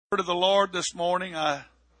Word of the Lord this morning. I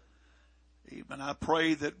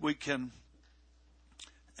pray that we can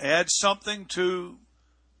add something to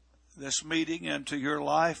this meeting and to your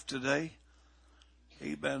life today.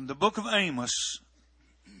 Amen. The book of Amos,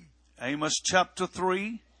 Amos chapter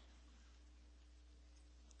 3,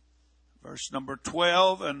 verse number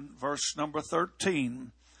 12 and verse number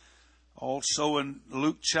 13. Also in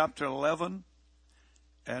Luke chapter 11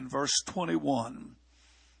 and verse 21.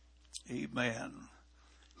 Amen.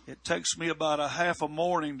 It takes me about a half a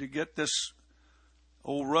morning to get this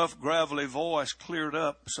old rough, gravelly voice cleared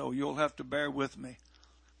up, so you'll have to bear with me.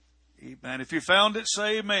 Amen. If you found it,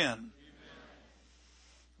 say amen. Amen.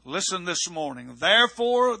 Listen this morning.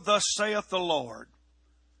 Therefore, thus saith the Lord,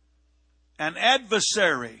 an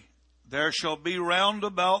adversary there shall be round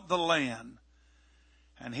about the land,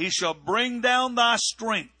 and he shall bring down thy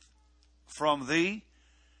strength from thee,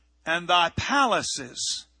 and thy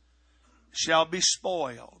palaces shall be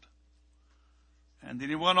spoiled. And then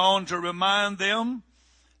he went on to remind them,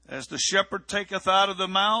 as the shepherd taketh out of the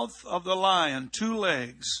mouth of the lion 2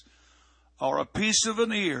 legs, or a piece of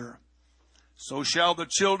an ear, so shall the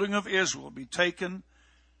children of Israel be taken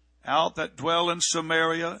out that dwell in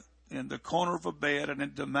Samaria, in the corner of a bed, and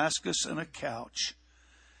in Damascus in a couch.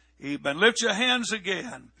 Amen. Lift your hands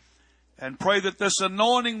again and pray that this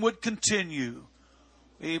anointing would continue,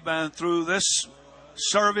 amen, through this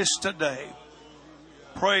service today.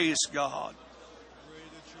 Praise God.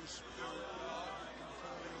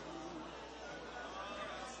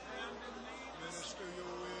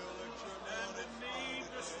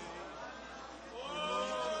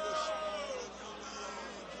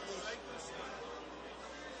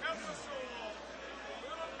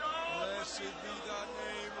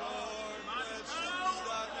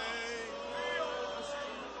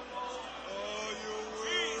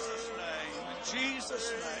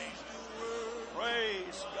 Jesus' name.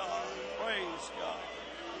 Praise God. Praise God.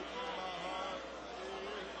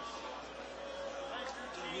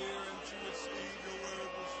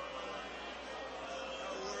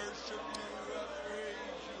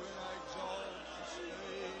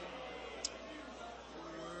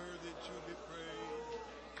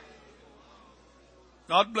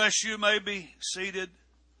 God bless you. May be seated.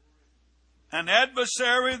 An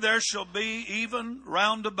adversary there shall be even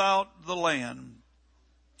round about the land.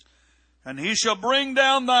 And he shall bring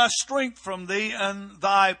down thy strength from thee, and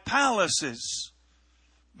thy palaces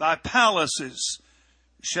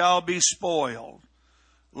shall be spoiled.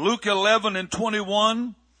 Luke 11 and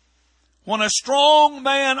 21. When a strong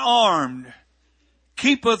man armed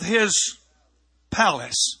keepeth his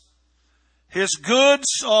palace, his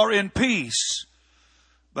goods are in peace.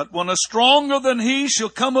 But when a stronger than he shall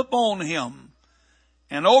come upon him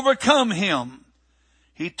and overcome him,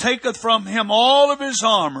 he taketh from him all of his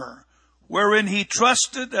armor, wherein he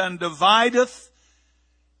trusted, and divideth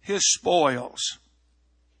his spoils.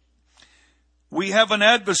 We have an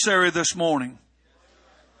adversary this morning.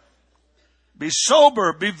 Be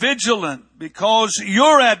sober, be vigilant, because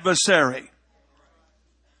your adversary,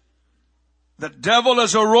 the devil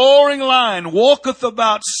as a roaring lion, walketh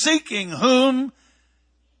about seeking whom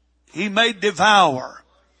he may devour.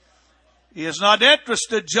 He is not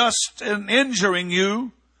interested just in injuring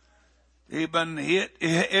you. Even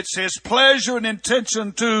it's his pleasure and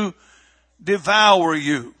intention to devour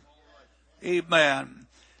you. Amen.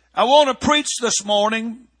 I want to preach this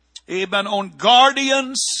morning, amen, on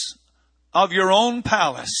guardians of your own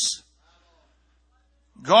palace.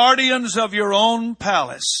 Guardians of your own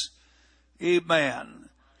palace. Amen.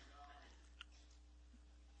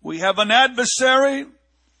 We have an adversary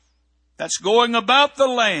that's going about the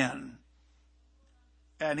land,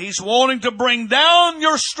 and he's wanting to bring down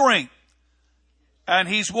your strength, and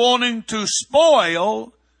he's wanting to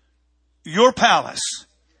spoil your palace.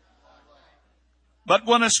 But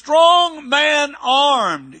when a strong man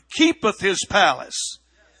armed keepeth his palace,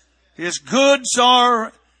 his goods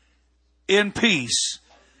are in peace.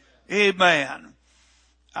 Amen.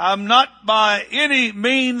 I'm not by any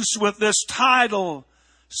means with this title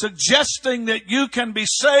suggesting that you can be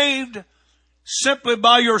saved simply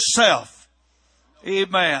by yourself.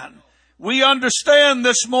 Amen. We understand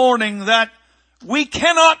this morning that we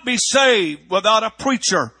cannot be saved without a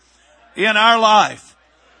preacher in our life.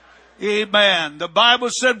 Amen. The Bible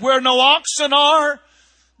said where no oxen are,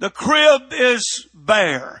 the crib is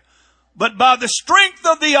bare. But by the strength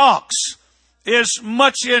of the ox is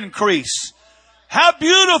much increase. How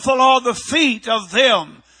beautiful are the feet of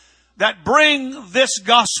them that bring this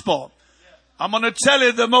gospel. I'm going to tell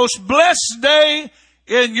you, the most blessed day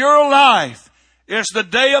in your life is the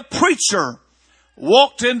day a preacher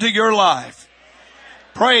walked into your life.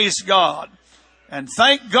 Praise God. And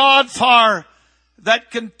thank God for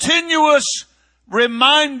that continuous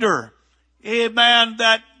reminder, amen,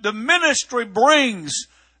 that the ministry brings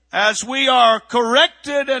as we are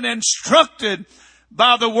corrected and instructed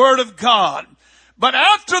by the Word of God. But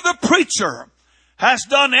after the preacher has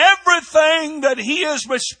done everything that he is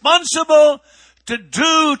responsible to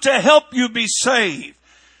do to help you be saved,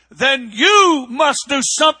 then you must do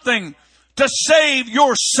something to save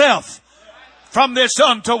yourself from this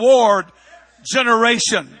untoward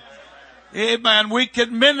generation. Amen. We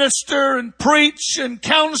can minister and preach and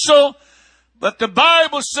counsel, but the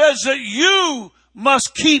Bible says that you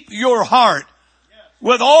must keep your heart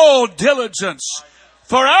with all diligence,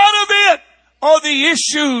 for out of it are the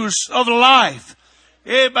issues of life.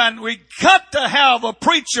 Amen. We got to have a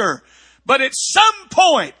preacher, but at some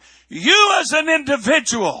point, you as an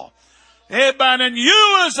individual, amen, and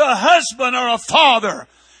you as a husband or a father,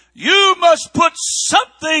 you must put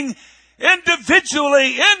something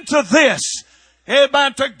individually into this,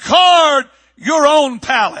 amen, to guard your own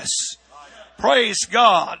palace. Praise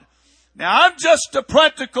God. Now, I'm just a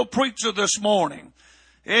practical preacher this morning.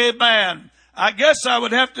 Amen. I guess I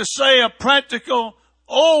would have to say a practical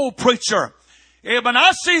old preacher. Amen.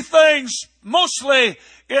 I see things mostly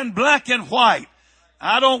in black and white.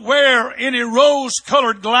 I don't wear any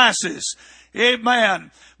rose-colored glasses.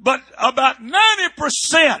 Amen. But about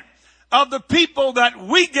 90% of the people that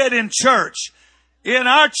we get in church, in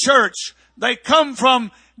our church, they come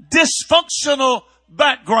from dysfunctional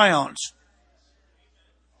backgrounds.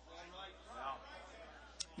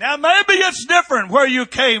 Now, maybe it's different where you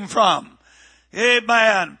came from.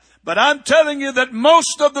 Amen. But I'm telling you that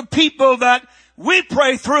most of the people that we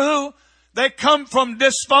pray through, they come from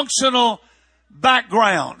dysfunctional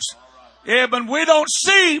backgrounds. Amen. We don't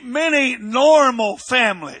see many normal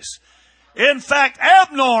families. In fact,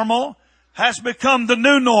 abnormal has become the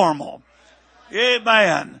new normal.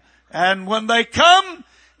 Amen. And when they come,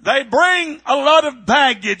 they bring a lot of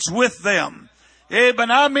baggage with them. Amen.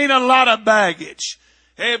 I mean a lot of baggage.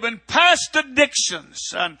 Amen. Past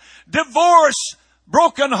addictions and divorce,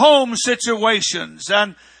 broken home situations,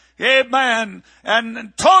 and amen,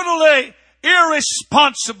 and totally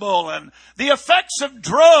irresponsible, and the effects of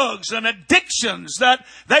drugs and addictions that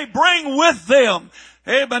they bring with them,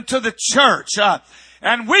 amen, to the church.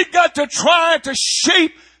 And we've got to try to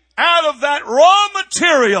shape out of that raw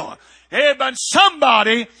material, amen,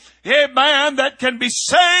 somebody, amen, that can be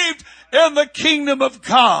saved in the kingdom of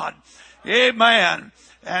God. Amen.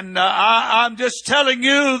 And I'm just telling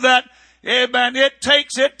you that, amen, it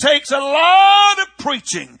takes a lot of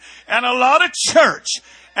preaching and a lot of church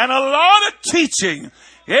and a lot of teaching,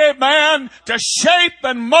 amen, to shape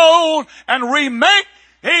and mold and remake,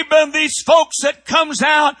 amen, these folks that comes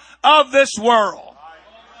out of this world.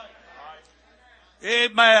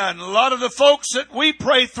 Amen. A lot of the folks that we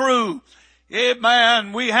pray through,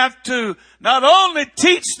 amen, we have to not only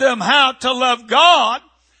teach them how to love God,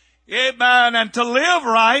 amen, and to live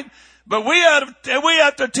right, but we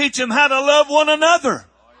have to teach them how to love one another.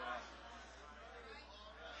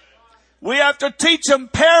 We have to teach them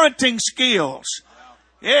parenting skills.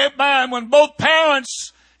 Amen. When both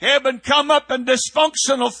parents have come up in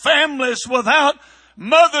dysfunctional families without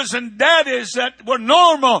mothers and daddies that were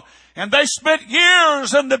normal, and they spent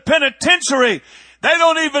years in the penitentiary, they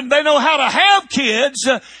know how to have kids,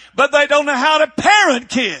 but they don't know how to parent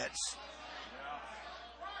kids.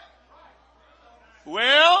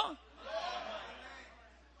 Well,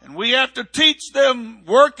 and we have to teach them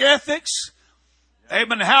work ethics,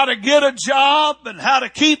 amen, how to get a job and how to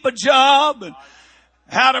keep a job and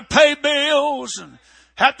how to pay bills, and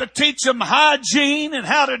have to teach them hygiene and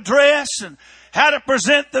how to dress and how to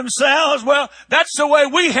present themselves. Well, that's the way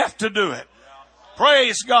we have to do it.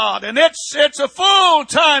 Praise God. And it's a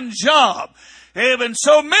full-time job. Amen.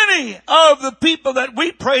 So many of the people that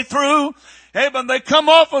we pray through, amen, they come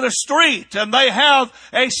off of the street and they have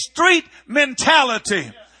a street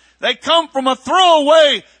mentality. They come from a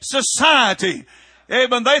throwaway society.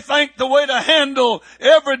 Amen. They think the way to handle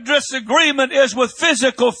every disagreement is with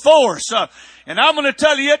physical force. And I'm going to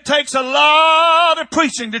tell you, it takes a lot of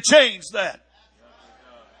preaching to change that.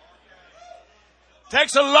 It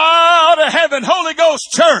takes a lot of having Holy Ghost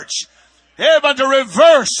church, amen, to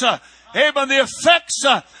reverse, amen, the effects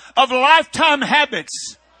of lifetime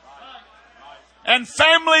habits and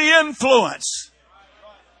family influence.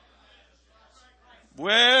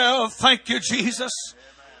 Well, thank you, Jesus.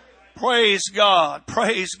 Praise God.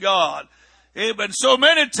 Praise God. Amen. So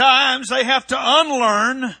many times they have to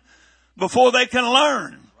unlearn before they can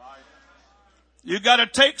learn. You got to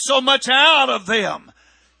take so much out of them.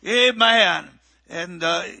 Amen. And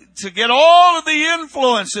to get all of the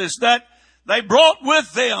influences that they brought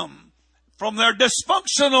with them from their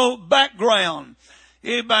dysfunctional background.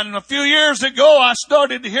 Amen. A few years ago, I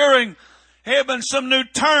started hearing some new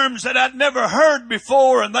terms that I'd never heard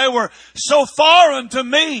before, and they were so foreign to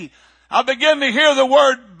me. I began to hear the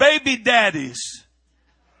word baby daddies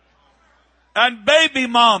and baby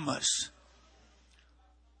mamas.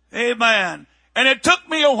 Amen. And it took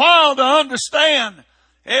me a while to understand,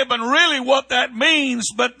 really what that means,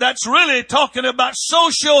 but that's really talking about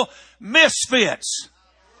social misfits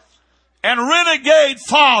and renegade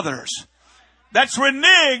fathers that's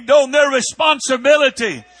reneged on their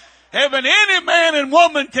responsibility. Any man and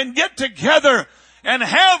woman can get together and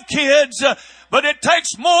have kids, but it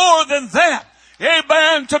takes more than that.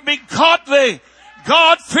 Amen. To be godly,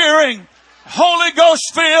 God-fearing, Holy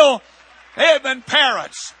Ghost-filled,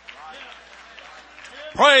 parents.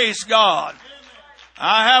 Praise God.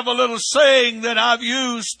 I have a little saying that I've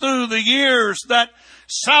used through the years that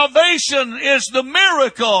salvation is the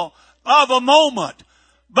miracle of a moment,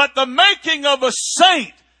 but the making of a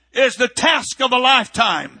saint is the task of a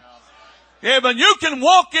lifetime. You can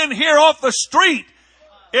walk in here off the street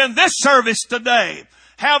in this service today,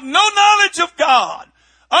 have no knowledge of God,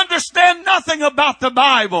 understand nothing about the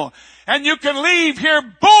Bible, and you can leave here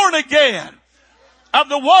born again of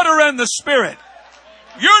the water and the Spirit.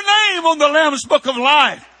 Your name on the Lamb's Book of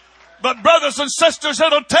Life. But brothers and sisters,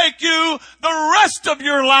 it'll take you the rest of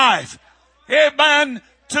your life,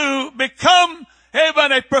 to become,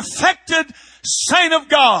 a perfected saint of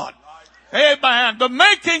God. The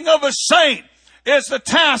making of a saint is the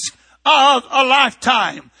task of a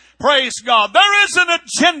lifetime. Praise God. There is an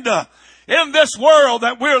agenda in this world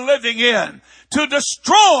that we're living in to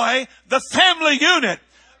destroy the family unit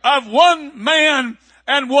of one man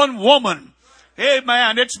and one woman.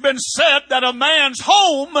 Amen. It's been said that a man's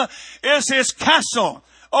home is his castle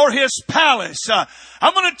or his palace.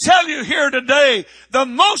 I'm going to tell you here today, the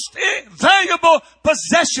most valuable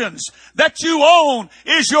possessions that you own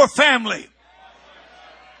is your family.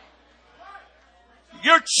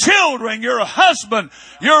 Your children, your husband,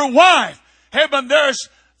 your wife. There's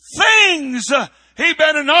things, are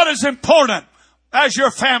not as important as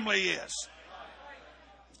your family is.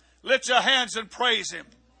 Lift your hands and praise Him.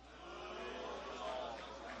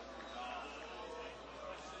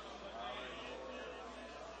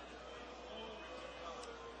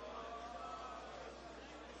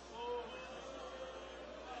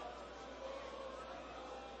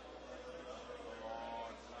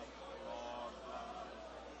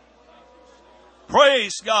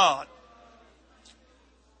 Praise God.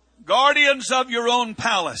 Guardians of your own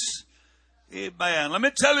palace. Amen. Let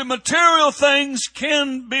me tell you, material things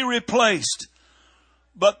can be replaced,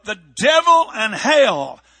 but the devil and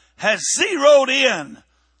hell has zeroed in,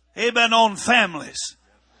 on families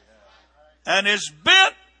and is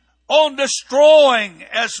bent on destroying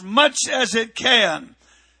as much as it can.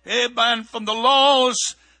 From the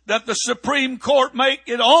laws that the Supreme Court make,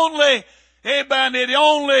 it only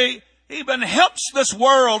even helps this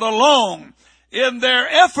world along in their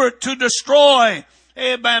effort to destroy,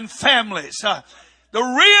 families. The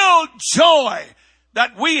real joy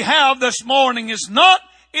that we have this morning is not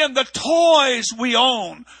in the toys we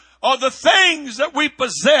own or the things that we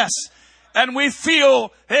possess and we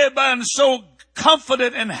feel, so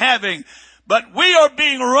confident in having, but we are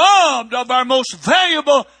being robbed of our most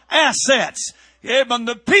valuable assets.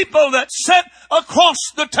 The people that sit across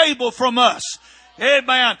the table from us.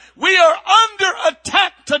 Amen. We are under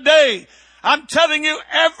attack today. I'm telling you,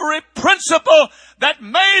 every principle that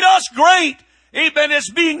made us great,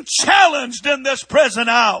 is being challenged in this present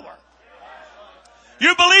hour.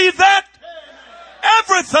 You believe that?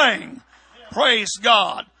 Everything. Praise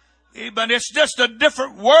God. It's just a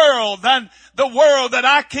different world than the world that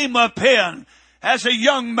I came up in as a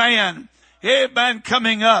young man.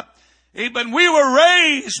 Coming up. We were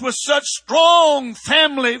raised with such strong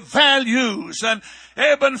family values and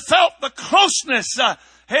felt the closeness, of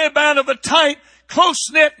a tight,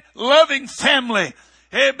 close-knit, loving family.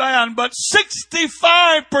 But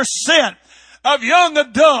 65% of young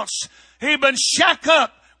adults, shack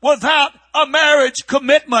up without a marriage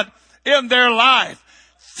commitment in their life.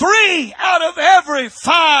 3 out of every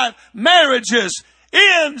 5 marriages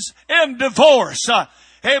ends in divorce.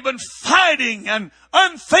 Fighting and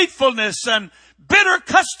unfaithfulness and bitter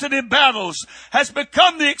custody battles has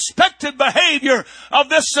become the expected behavior of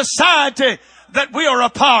this society that we are a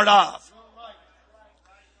part of.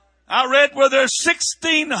 I read where there's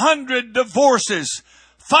 1,600 divorces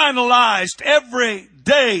finalized every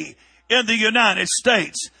day in the United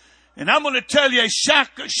States. And I'm going to tell you a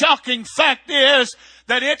shocking fact is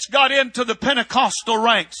that it's got into the Pentecostal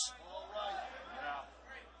ranks.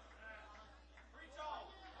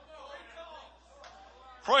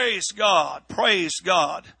 Praise God. Praise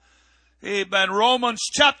God. Amen. Romans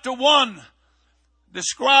chapter 1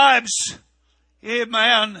 describes,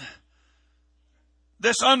 amen,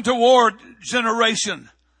 this untoward generation.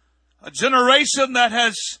 A generation that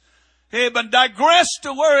has, amen, digressed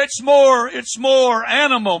to where it's more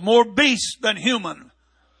animal, more beast than human.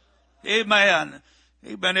 Amen.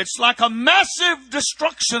 Amen. It's like a massive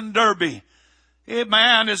destruction derby.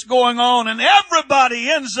 Amen. Is going on and everybody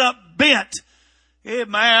ends up bent.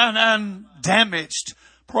 Amen. And damaged.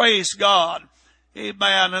 Praise God.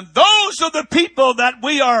 Amen. And those are the people that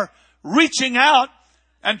we are reaching out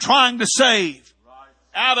and trying to save.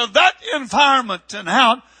 Out of that environment and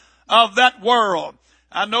out of that world.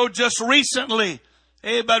 I know just recently,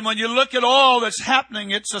 amen, when you look at all that's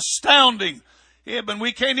happening, it's astounding. Amen.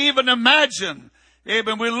 We can't even imagine.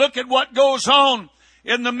 Amen. We look at what goes on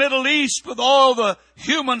in the Middle East with all the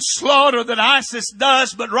human slaughter that ISIS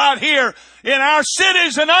does, but right here in our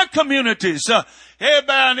cities and our communities,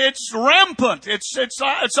 amen, it's rampant.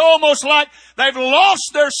 It's almost like they've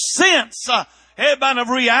lost their sense, amen, of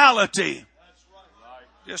reality.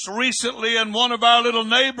 Just recently in one of our little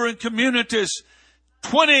neighboring communities,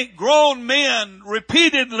 20 grown men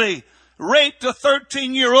repeatedly raped a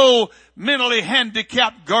 13-year-old mentally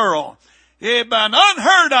handicapped girl. Amen.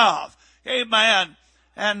 Unheard of. Amen.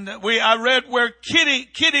 And I read where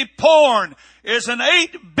kiddie porn is an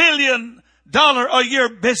 $8 billion a year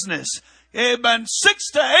business. Amen.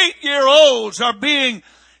 6 to 8-year-olds are being,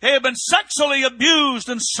 amen, sexually abused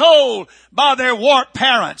and sold by their warped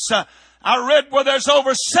parents. I read where there's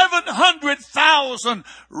over 700,000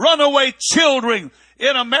 runaway children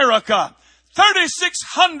in America.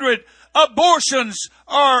 3,600 abortions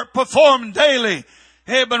are performed daily.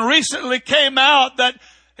 Amen. Recently came out that,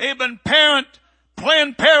 amen,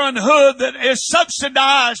 Planned Parenthood that is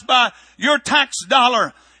subsidized by your tax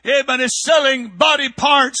dollar, amen, is selling body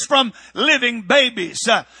parts from living babies.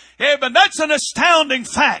 Amen. That's an astounding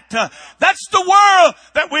fact. That's the world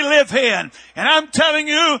that we live in. And I'm telling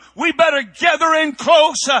you, we better gather in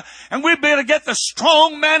close and we better get the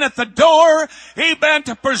strong man at the door, amen,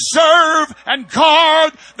 to preserve and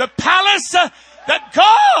guard the palace that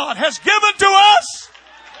God has given to us.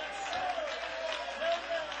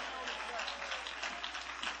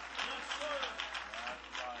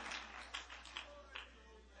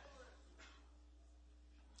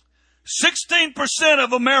 16%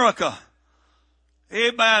 of America,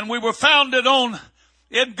 amen, we were founded on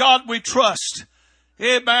in God we trust,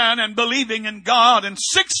 amen, and believing in God. And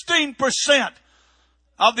 16%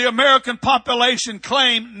 of the American population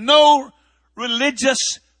claim no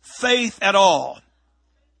religious faith at all.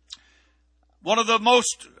 One of the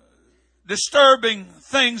most disturbing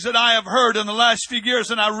things that I have heard in the last few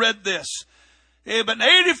years, and I read this, amen,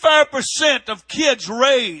 85% of kids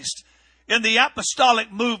raised in the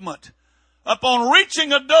apostolic movement, upon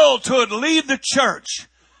reaching adulthood, leave the church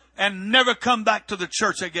and never come back to the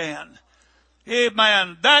church again.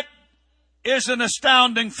 Amen. That is an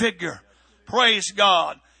astounding figure. Praise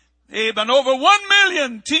God. Amen. Over 1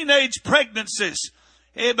 million teenage pregnancies,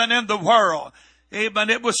 amen, in the world. Amen.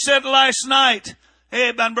 It was said last night,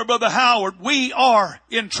 amen, by Brother Howard, we are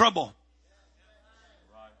in trouble.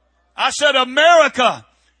 I said America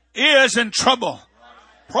is in trouble.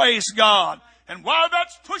 Praise God. And while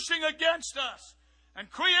that's pushing against us and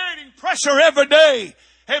creating pressure every day,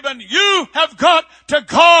 amen, you have got to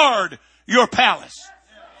guard your palace.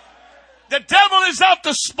 The devil is out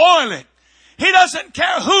to spoil it. He doesn't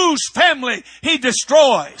care whose family he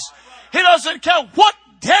destroys. He doesn't care what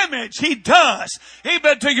damage he does,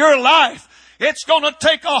 even to your life. It's going to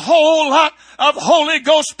take a whole lot of Holy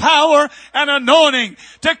Ghost power and anointing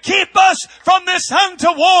to keep us from this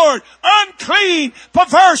untoward, unclean,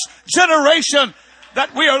 perverse generation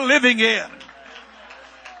that we are living in.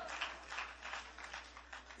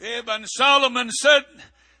 Amen. Solomon said,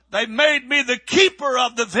 they made me the keeper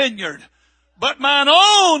of the vineyard, but mine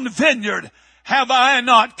own vineyard have I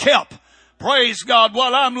not kept. Praise God.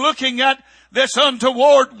 While I'm looking at this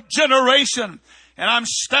untoward generation, and I'm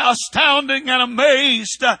astounding and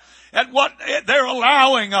amazed at what they're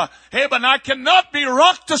allowing. Amen. I cannot be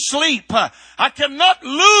rocked to sleep. I cannot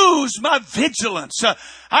lose my vigilance.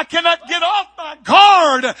 I cannot get off my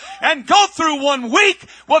guard and go through 1 week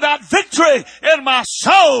without victory in my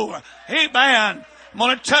soul. Amen. I'm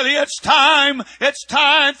going to tell you, it's time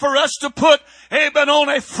for us to put, amen, on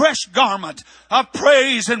a fresh garment of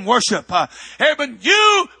praise and worship. Amen.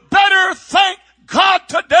 You better thank God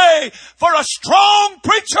today for a strong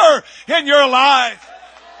preacher in your life.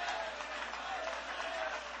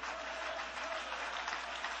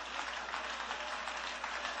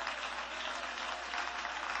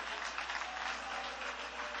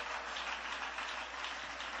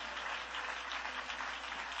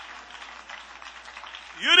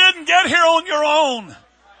 You didn't get here on your own.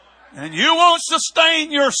 And you won't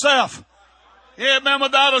sustain yourself. Amen.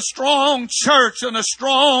 Without a strong church and a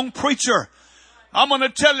strong preacher. I'm going to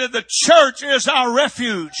tell you, the church is our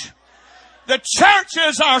refuge. The church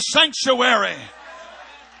is our sanctuary.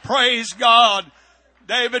 Praise God.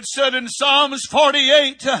 David said in Psalms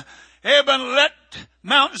 48, Amen, let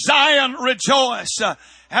Mount Zion rejoice,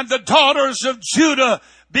 and the daughters of Judah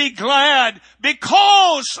be glad,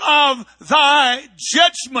 because of thy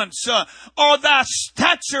judgments, or thy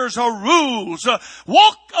statutes or rules.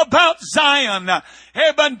 Walk about Zion.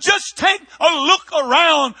 Amen. Just take a look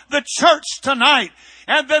around the church tonight,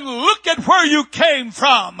 and then look at where you came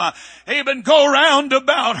from. Amen. Go round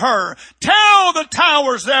about her. Tell the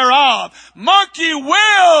towers thereof. Mark ye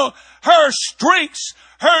well her strengths,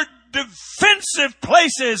 her defensive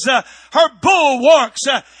places, her bulwarks,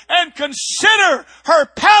 and consider her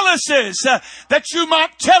palaces, that you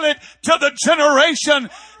might tell it to the generation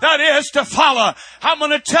that is to follow. I'm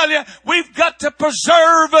going to tell you, we've got to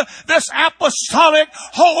preserve this apostolic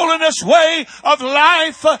holiness way of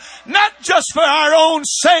life, not just for our own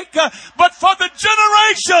sake, but for the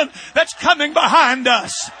generation that's coming behind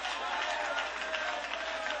us.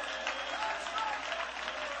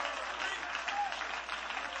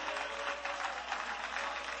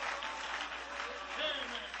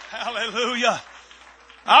 Hallelujah.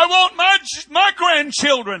 I want my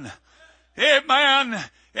grandchildren, amen,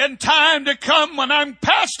 in time to come when I'm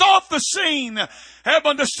passed off the scene,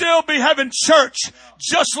 amen, to still be having church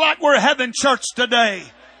just like we're having church today.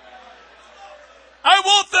 I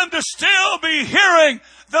want them to still be hearing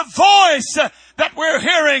the voice that we're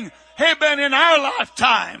hearing, amen, in our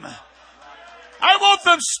lifetime. I want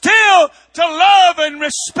them still to love and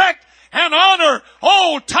respect and honor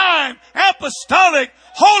old-time apostolic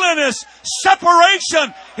holiness,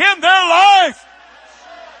 separation in their life.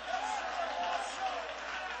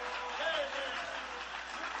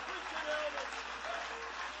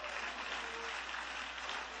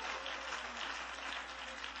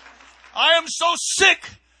 I am so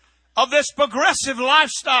sick of this progressive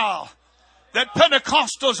lifestyle that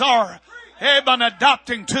Pentecostals are, amen,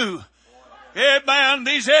 adopting to. Amen,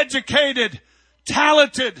 these educated,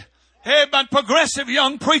 talented, amen, progressive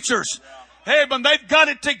young preachers. Amen, they've got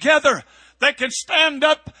it together. They can stand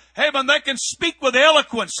up. Amen, they can speak with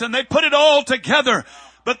eloquence, and they put it all together.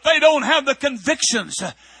 But they don't have the convictions,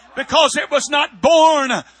 because it was not born,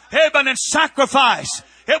 amen, in sacrifice.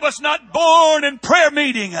 It was not born in prayer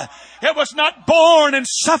meeting. It was not born in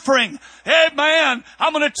suffering. Amen.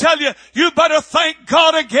 I'm going to tell you, you better thank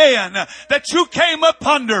God again that you came up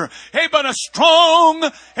under, amen, a strong,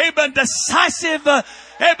 amen, decisive,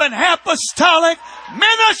 amen, apostolic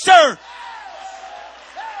minister.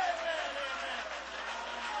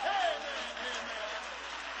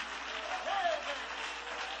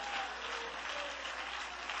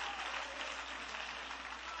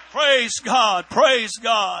 Praise God. Praise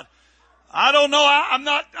God. I don't know.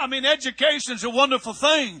 Education's a wonderful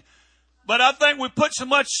thing, but I think we put so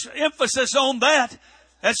much emphasis on that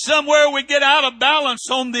somewhere we get out of balance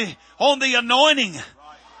on the anointing,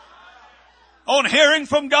 on hearing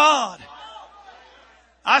from God.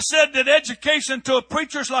 I said that education to a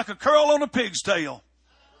preacher is like a curl on a pig's tail.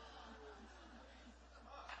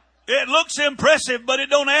 It looks impressive, but it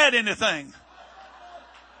don't add anything.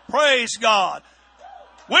 Praise God.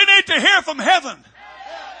 We need to hear from heaven.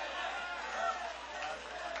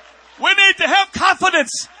 We need to have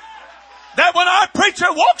confidence that when our preacher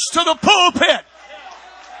walks to the pulpit,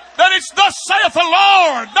 that it's thus saith the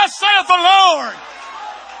Lord, thus saith the Lord.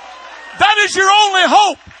 That is your only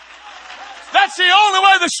hope. That's the only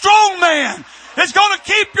way the strong man is going to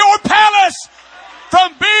keep your palace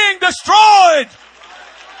from being destroyed.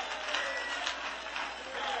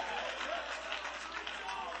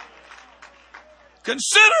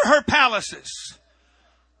 Consider her palaces,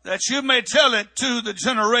 that you may tell it to the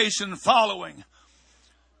generation following.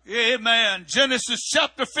 Amen. Genesis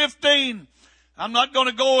chapter 15. I'm not going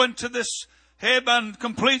to go into this, amen,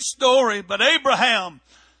 complete story, but Abraham,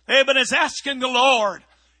 amen, is asking the Lord,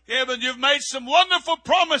 amen, you've made some wonderful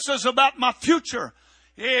promises about my future.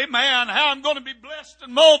 Amen. How I'm going to be blessed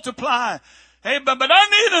and multiply. Amen. But I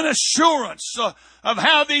need an assurance of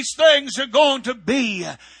how these things are going to be.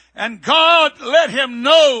 And God let him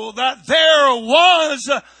know that there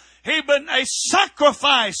was even a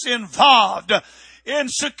sacrifice involved in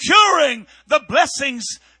securing the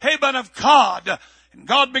blessings, amen, of God. And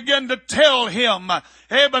God began to tell him,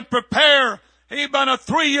 amen, prepare, amen, a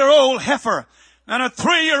 3-year-old heifer and a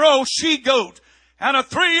 3-year-old she-goat and a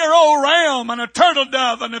 3-year-old ram and a turtle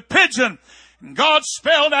dove and a pigeon. And God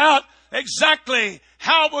spelled out, exactly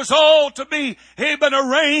how it was all to be, amen,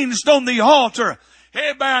 arranged on the altar.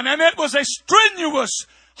 Amen. And it was a strenuous,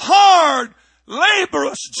 hard,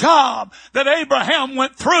 laborious job that Abraham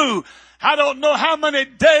went through. I don't know how many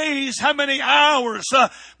days, how many hours,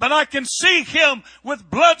 but I can see him with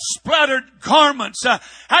blood-splattered garments.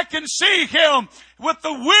 I can see him with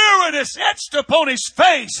the weariness etched upon his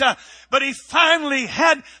face. But he finally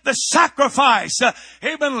had the sacrifice,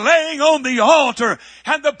 even laying on the altar.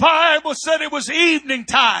 And the Bible said it was evening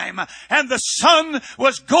time and the sun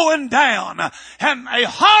was going down. And a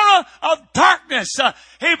horror of darkness,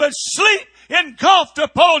 even sleep engulfed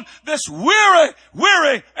upon this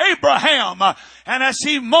weary Abraham. And as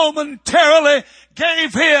he momentarily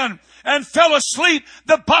gave in and fell asleep,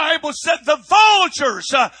 the Bible said the vultures,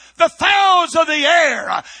 the fowls of the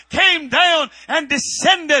air, came down and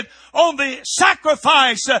descended on the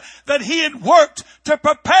sacrifice that he had worked to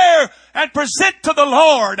prepare and present to the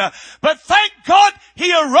Lord. But thank God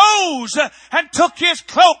he arose and took his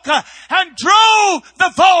cloak and drove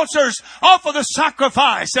the vultures off of the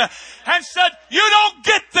sacrifice and said, you don't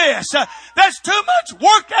get this. There's too much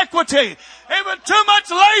work equity. Even too much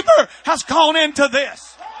labor has gone into this.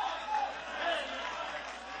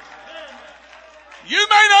 You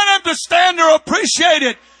may not understand or appreciate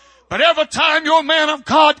it, but every time your man of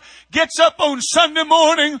God gets up on Sunday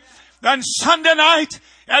morning and Sunday night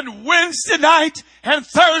and Wednesday night and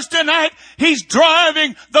Thursday night, he's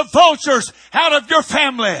driving the vultures out of your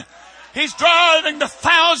family. He's driving the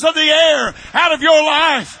fowls of the air out of your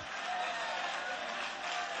life.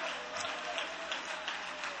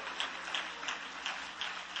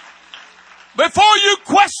 Before you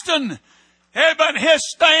question, amen, his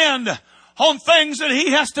stand on things that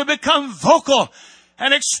he has to become vocal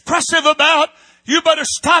and expressive about, you better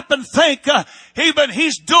stop and think,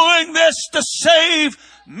 he's doing this to save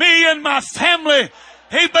me and my family,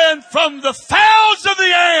 amen, from the fowls of the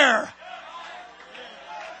air.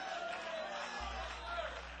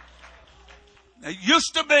 It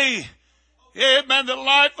used to be, amen, that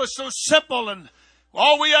life was so simple and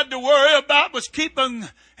all we had to worry about was keeping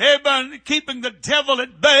the devil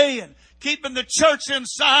at bay and keeping the church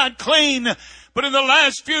inside clean. But in the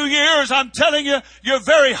last few years, I'm telling you, your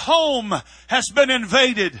very home has been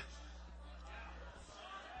invaded.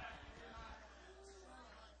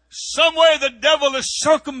 Some way the devil is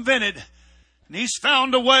circumvented, and he's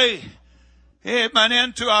found a way, amen,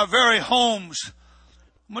 into our very homes.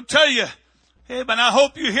 I'm going to tell you, amen, I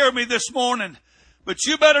hope you hear me this morning, but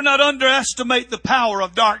you better not underestimate the power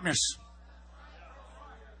of darkness.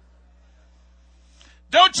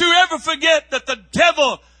 Don't you ever forget that the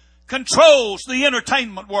devil controls the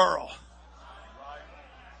entertainment world.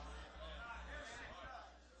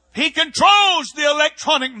 He controls the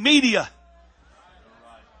electronic media.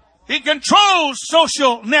 He controls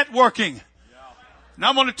social networking. And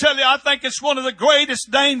I'm going to tell you, I think it's one of the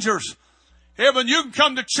greatest dangers. When you can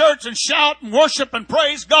come to church and shout and worship and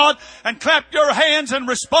praise God and clap your hands and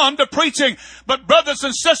respond to preaching. But brothers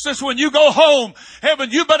and sisters, when you go home,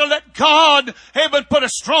 you better let God, put a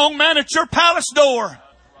strong man at your palace door.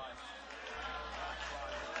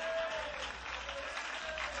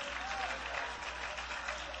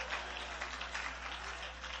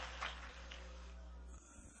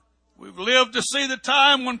 We've lived to see the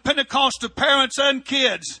time when Pentecostal parents and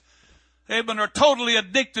kids are totally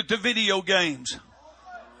addicted to video games.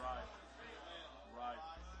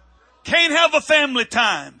 Can't have a family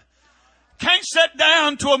time. Can't sit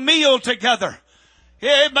down to a meal together.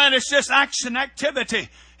 Amen. It's just action, activity,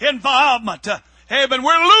 involvement. Amen.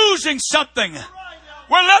 We're losing something.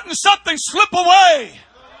 We're letting something slip away.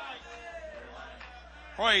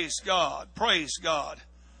 Praise God. Praise God.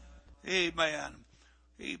 Amen.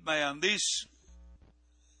 Amen. These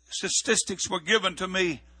statistics were given to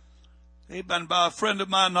me, amen, by a friend of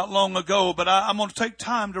mine not long ago, but I'm going to take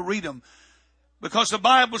time to read them because the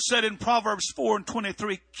Bible said in Proverbs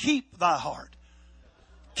 4:23, keep thy heart.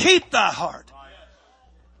 Keep thy heart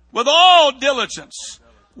with all diligence.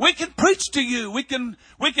 We can preach to you. We can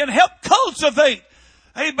help cultivate,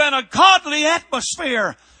 amen, a godly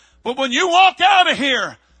atmosphere. But when you walk out of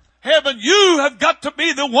here, heaven, you have got to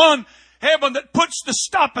be the one, heaven, that puts the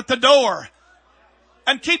stop at the door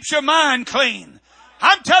and keeps your mind clean.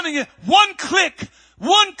 I'm telling you, one click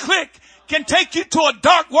can take you to a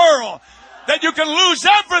dark world that you can lose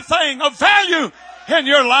everything of value in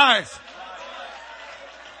your life.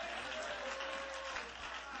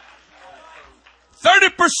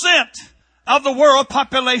 30% of the world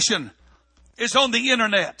population is on the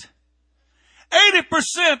internet.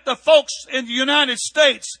 80% of folks in the United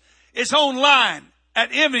States is online at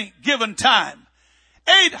any given time.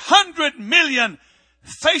 800 million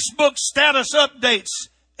Facebook status updates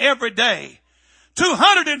every day.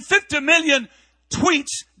 250 million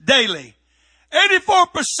tweets daily.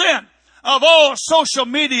 84% of all social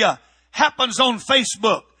media happens on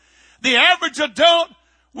Facebook. The average adult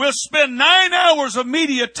will spend 9 hours of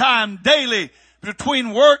media time daily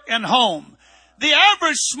between work and home. The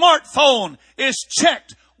average smartphone is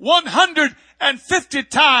checked 150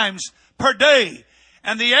 times per day.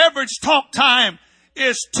 And the average talk time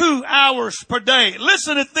is 2 hours per day.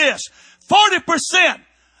 Listen at this. 40%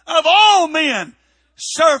 of all men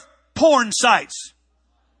surf porn sites.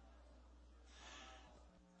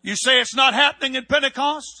 You say it's not happening in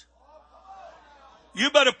Pentecost? You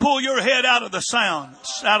better pull your head out of the sand.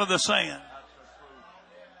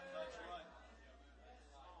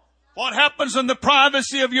 What happens in the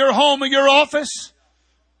privacy of your home or your office?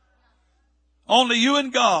 Only you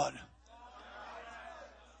and God.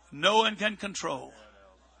 No one can control.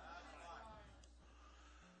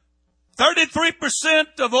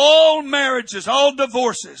 33% of all marriages, all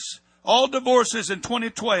divorces in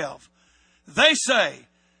 2012, they say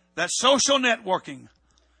that social networking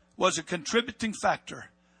was a contributing factor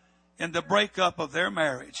in the breakup of their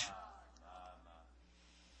marriage.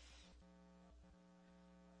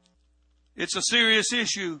 It's a serious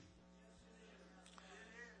issue.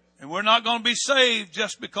 And we're not going to be saved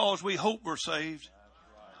just because we hope we're saved.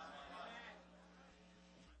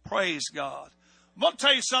 Praise God. I'm going to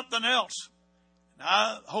tell you something else.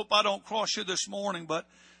 I hope I don't cross you this morning, but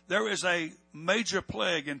there is a major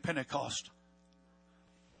plague in Pentecost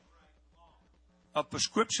of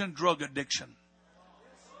prescription drug addiction.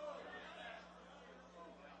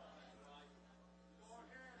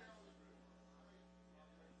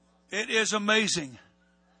 It is amazing.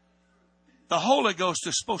 The Holy Ghost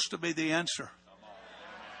is supposed to be the answer.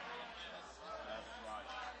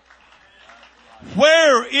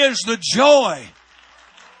 Where is the joy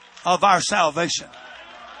of our salvation?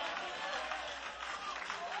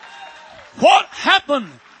 What happened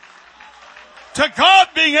to God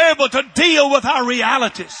being able to deal with our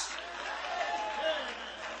realities?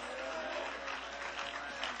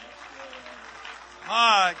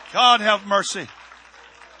 My God, have mercy.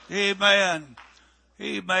 Amen.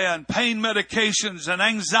 Amen. Pain medications and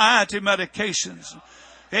anxiety medications.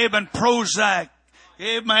 Amen. Prozac.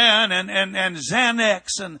 Amen. And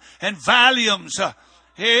Xanax and Valiums.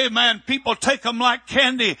 Amen. People take them like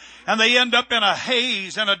candy and they end up in a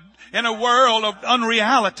haze, in a world of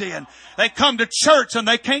unreality. And they come to church and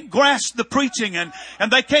they can't grasp the preaching and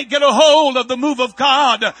they can't get a hold of the move of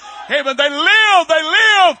God. Amen. They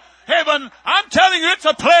live. Heaven, I'm telling you, it's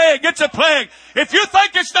a plague. It's a plague. If you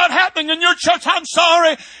think it's not happening in your church, I'm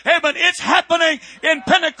sorry. Heaven, it's happening in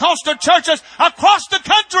Pentecostal churches across the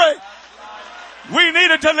country. We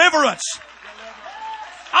need a deliverance.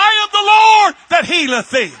 I am the Lord that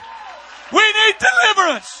healeth thee. We need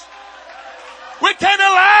deliverance. We can't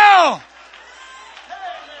allow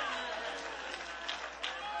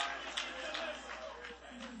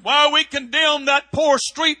while we condemn that poor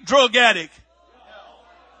street drug addict.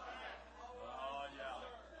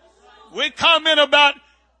 We comment about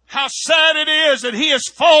how sad it is that he has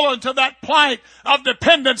fallen to that plight of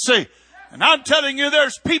dependency. And I'm telling you,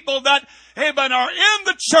 there's people that, amen, are in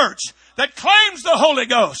the church that claims the Holy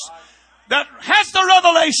Ghost, that has the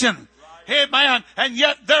revelation, amen, and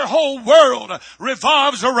yet their whole world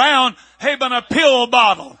revolves around, amen, a pill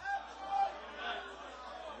bottle.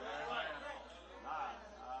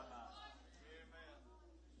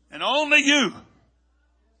 And only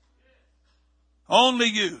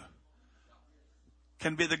you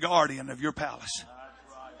can be the guardian of your palace.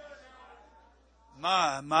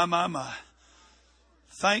 My.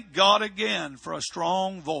 Thank God again for a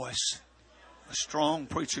strong voice, a strong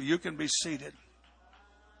preacher. You can be seated.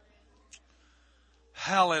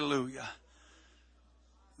 Hallelujah.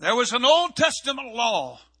 There was an Old Testament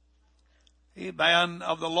law, amen,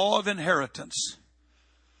 of the law of inheritance.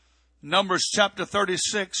 Numbers chapter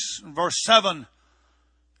 36, verse 7.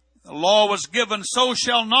 The law was given, so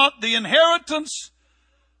shall not the inheritance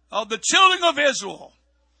of the children of Israel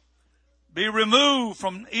be removed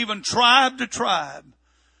from even tribe to tribe.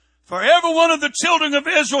 For every one of the children of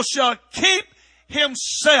Israel shall keep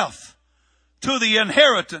himself to the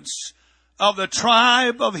inheritance of the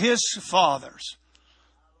tribe of his fathers.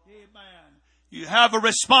 Amen. You have a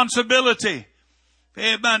responsibility,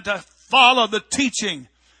 amen, to follow the teaching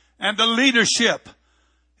and the leadership,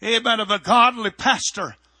 amen, of a godly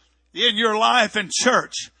pastor in your life and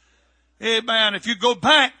church. Amen. If you go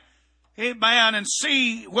back, amen, and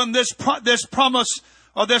see when this promise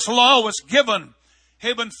or this law was given,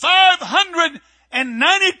 amen,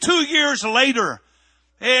 592 years later,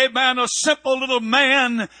 Amen. A simple little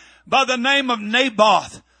man by the name of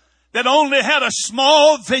Naboth that only had a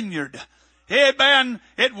small vineyard. Amen.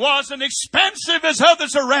 It wasn't expensive as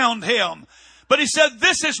others around him. But he said,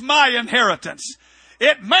 this is my inheritance.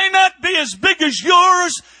 It may not be as big as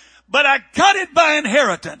yours, but I got it by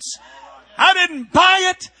inheritance. I didn't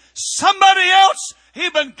buy it. Somebody else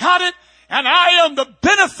even got it. And I am the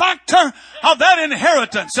benefactor of that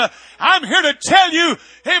inheritance. I'm here to tell you,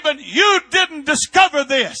 heaven, you didn't discover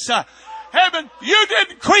this. Heaven, you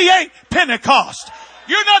didn't create Pentecost.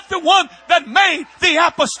 You're not the one that made the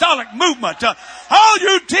apostolic movement. All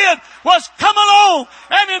you did was come along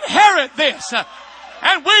and inherit this.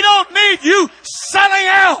 And we don't need you selling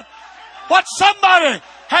out what somebody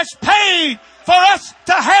has paid for us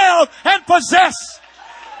to have and possess.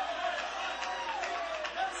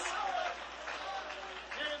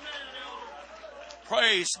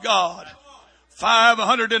 Praise God.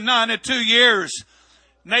 592 years.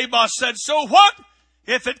 Naboth said, so what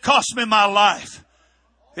if it cost me my life?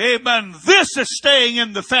 Amen. This is staying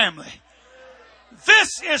in the family.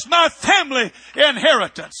 This is my family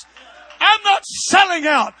inheritance. I'm not selling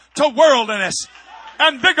out to worldliness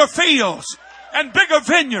and bigger fields and bigger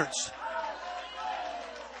vineyards.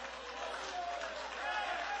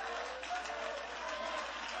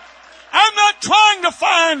 I'm not trying to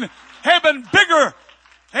find, heaven, bigger,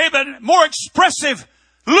 heaven, more expressive,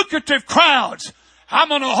 lucrative crowds. I'm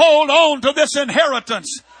going to hold on to this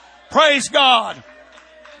inheritance. Praise God.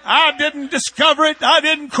 I didn't discover it. I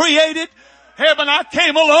didn't create it. Heaven, I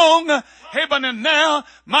came along. Heaven, and now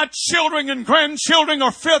my children and grandchildren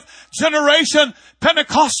are fifth generation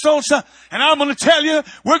Pentecostals. And I'm going to tell you,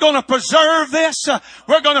 we're going to preserve this.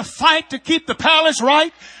 We're going to fight to keep the palace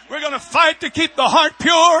right. We're going to fight to keep the heart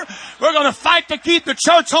pure. We're going to fight to keep the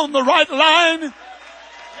church on the right line.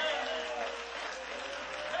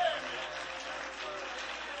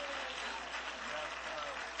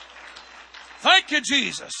 Thank you,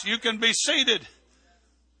 Jesus. You can be seated.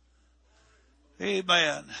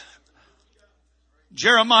 Amen.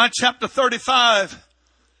 Jeremiah chapter 35.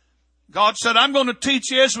 God said, I'm going to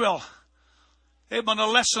teach Israel, amen, a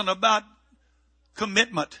lesson about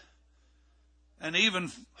commitment and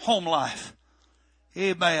even home life.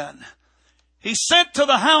 Amen. He sent to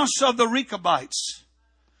the house of the Rechabites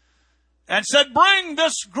and said, bring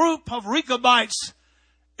this group of Rechabites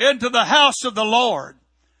into the house of the Lord.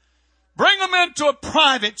 Bring them into a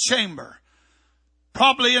private chamber.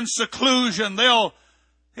 Probably in seclusion. They'll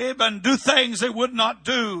even do things they would not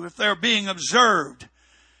do if they're being observed.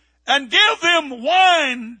 And give them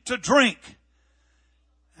wine to drink.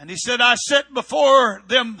 And he said, I set before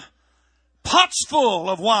them pots full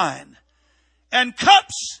of wine and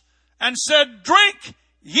cups, and said, drink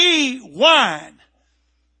ye wine.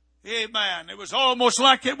 Amen. It was almost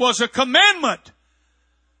like it was a commandment.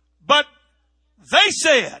 But they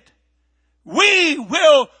said, we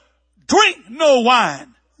will drink no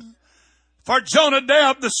wine. For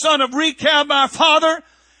Jonadab, the son of Rechab, our father,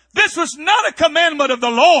 this was not a commandment of the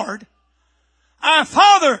Lord. Our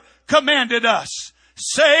father commanded us,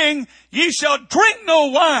 saying, ye shall drink no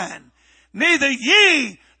wine, neither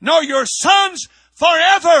ye nor your sons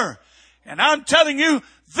forever. And I'm telling you,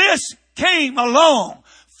 this came along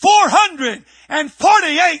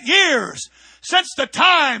 448 years since the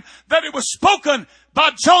time that it was spoken by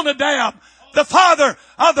Jonadab, the father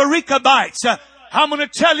of the Rechabites. I'm going to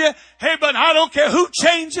tell you, hey, but I don't care who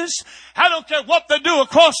changes. I don't care what they do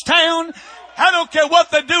across town. I don't care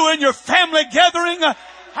what they do in your family gathering.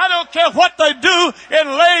 I don't care what they do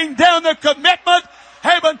in laying down their commitment.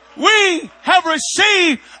 Hey, but we have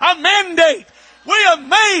received a mandate. We have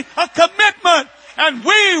made a commitment, and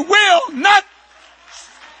we will not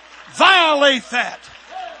violate that.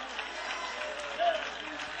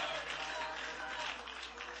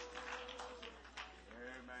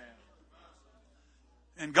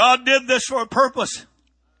 And God did this for a purpose.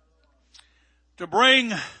 To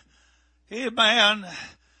bring, amen,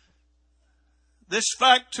 this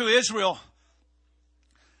fact to Israel.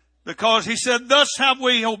 Because he said, thus have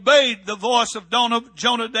we obeyed the voice of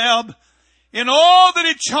Jonadab in all that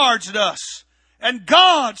he charged us. And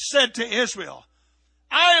God said to Israel,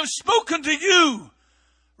 I have spoken to you,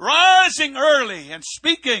 rising early and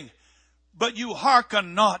speaking, but you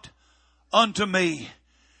hearken not unto me.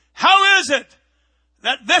 How is it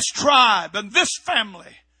that this tribe and this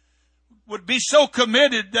family would be so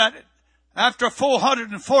committed that after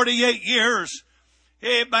 448 years,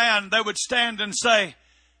 amen, they would stand and say,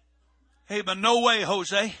 hey, but no way,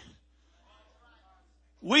 Jose.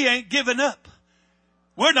 We ain't giving up.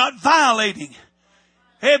 We're not violating.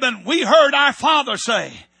 Amen. We heard our father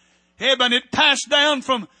say, amen, it passed down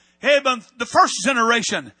from, Amen. The first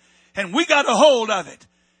generation. And we got a hold of it.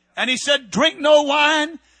 And he said, drink no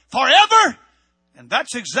wine forever. And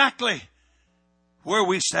that's exactly where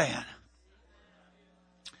we stand.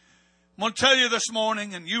 I'm going to tell you this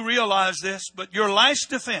morning, and you realize this, but your last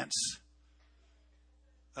defense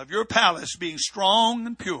of your palace being strong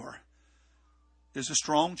and pure is a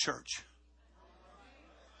strong church.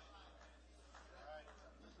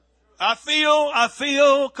 I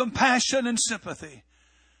feel compassion and sympathy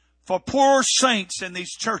for poor saints in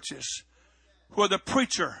these churches where the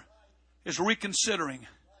preacher is reconsidering.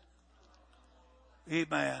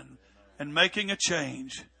 Amen. And making a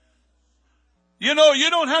change. You know, you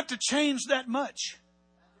don't have to change that much.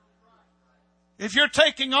 If you're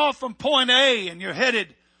taking off from point A and you're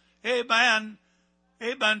headed, amen,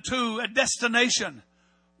 to a destination,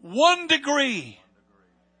 1 degree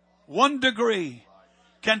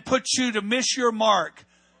can put you to miss your mark,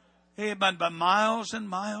 amen, by miles and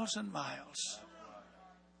miles and miles.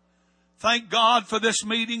 Thank God for this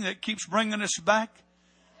meeting that keeps bringing us back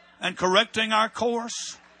and correcting our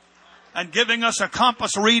course and giving us a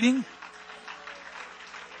compass reading.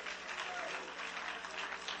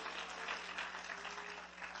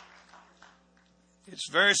 It's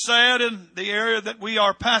very sad in the area that we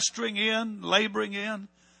are pastoring in, laboring in.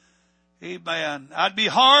 Amen. I'd be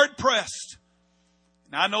hard pressed.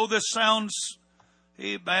 Now, I know this sounds,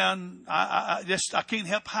 amen, I can't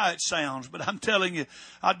help how it sounds, but I'm telling you,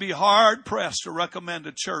 I'd be hard pressed to recommend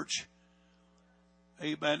a church,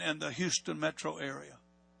 amen, in the Houston metro area.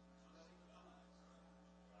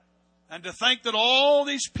 And to think that all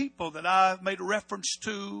these people that I've made reference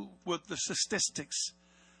to with the statistics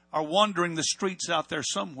are wandering the streets out there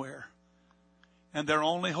somewhere. And their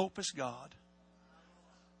only hope is God.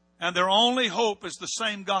 And their only hope is the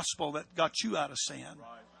same gospel that got you out of sin.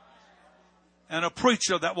 And a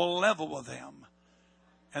preacher that will level with them.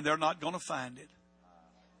 And they're not going to find it.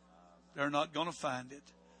 They're not going to find it.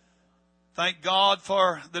 Thank God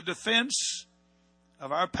for the defense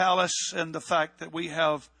of our palace and the fact that we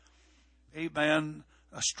have, amen,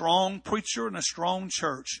 a strong preacher and a strong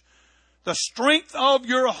church. The strength of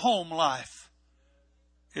your home life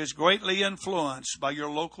is greatly influenced by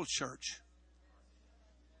your local church.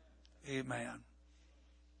 Amen.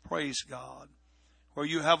 Praise God. Where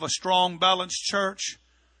you have a strong, balanced church,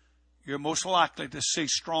 you're most likely to see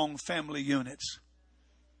strong family units.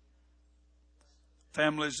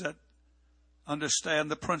 Families that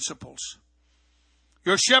understand the principles.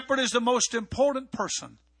 Your shepherd is the most important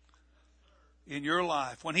person in your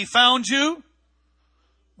life. When he found you,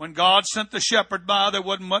 when God sent the shepherd by, there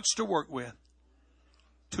wasn't much to work with.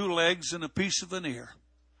 2 legs and a piece of an ear.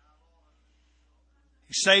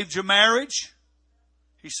 He saved your marriage.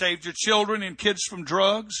 He saved your children and kids from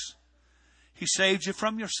drugs. He saved you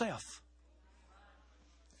from yourself.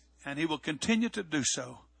 And he will continue to do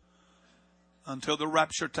so until the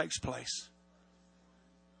rapture takes place.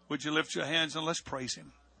 Would you lift your hands and let's praise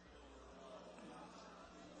him?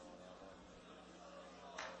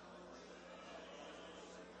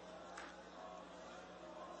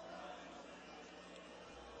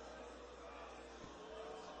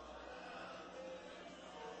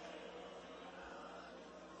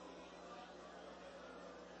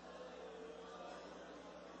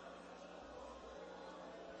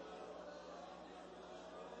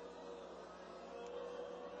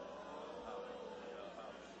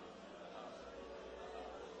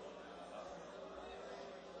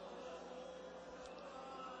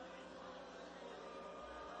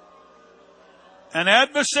 An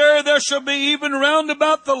adversary there shall be even round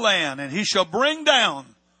about the land, and he shall bring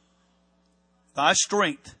down thy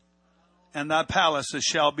strength, and thy palaces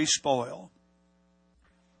shall be spoiled.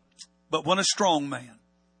 But when a strong man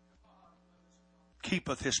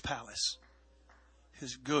keepeth his palace,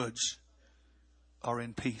 his goods are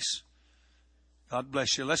in peace. God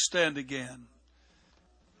bless you. Let's stand again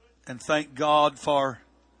and thank God for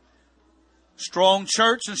strong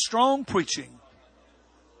church and strong preaching.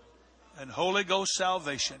 And Holy Ghost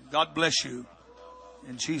salvation. God bless you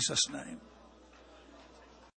in Jesus' name.